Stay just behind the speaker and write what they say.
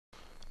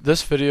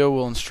This video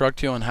will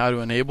instruct you on how to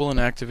enable and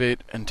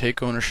activate and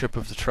take ownership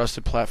of the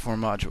Trusted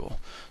Platform module.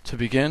 To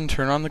begin,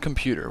 turn on the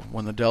computer.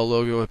 When the Dell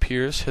logo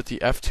appears, hit the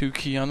F2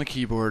 key on the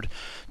keyboard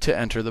to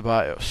enter the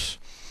BIOS.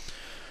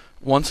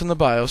 Once in the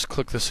BIOS,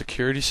 click the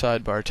Security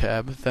Sidebar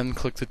tab, then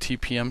click the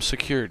TPM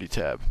Security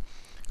tab.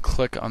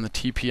 Click on the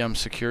TPM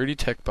Security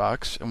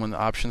checkbox, and when the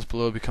options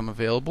below become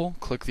available,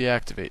 click the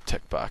Activate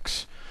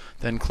checkbox.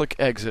 Then click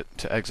Exit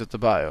to exit the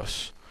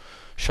BIOS.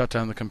 Shut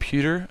down the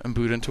computer and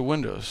boot into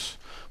Windows.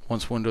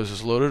 Once Windows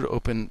is loaded,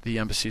 open the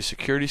Embassy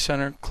Security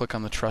Center, click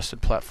on the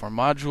Trusted Platform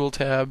Module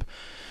tab,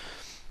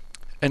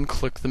 and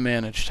click the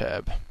Manage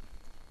tab.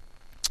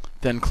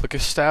 Then click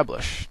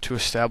Establish to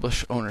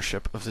establish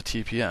ownership of the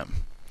TPM.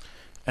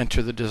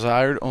 Enter the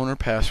desired owner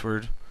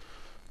password,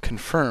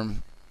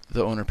 confirm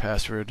the owner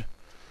password,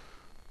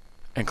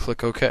 and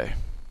click OK.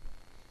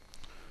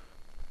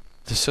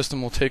 The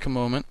system will take a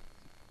moment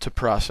to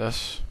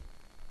process,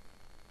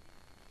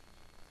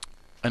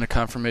 and a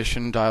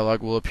confirmation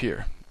dialog will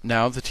appear.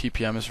 Now the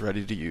TPM is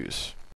ready to use.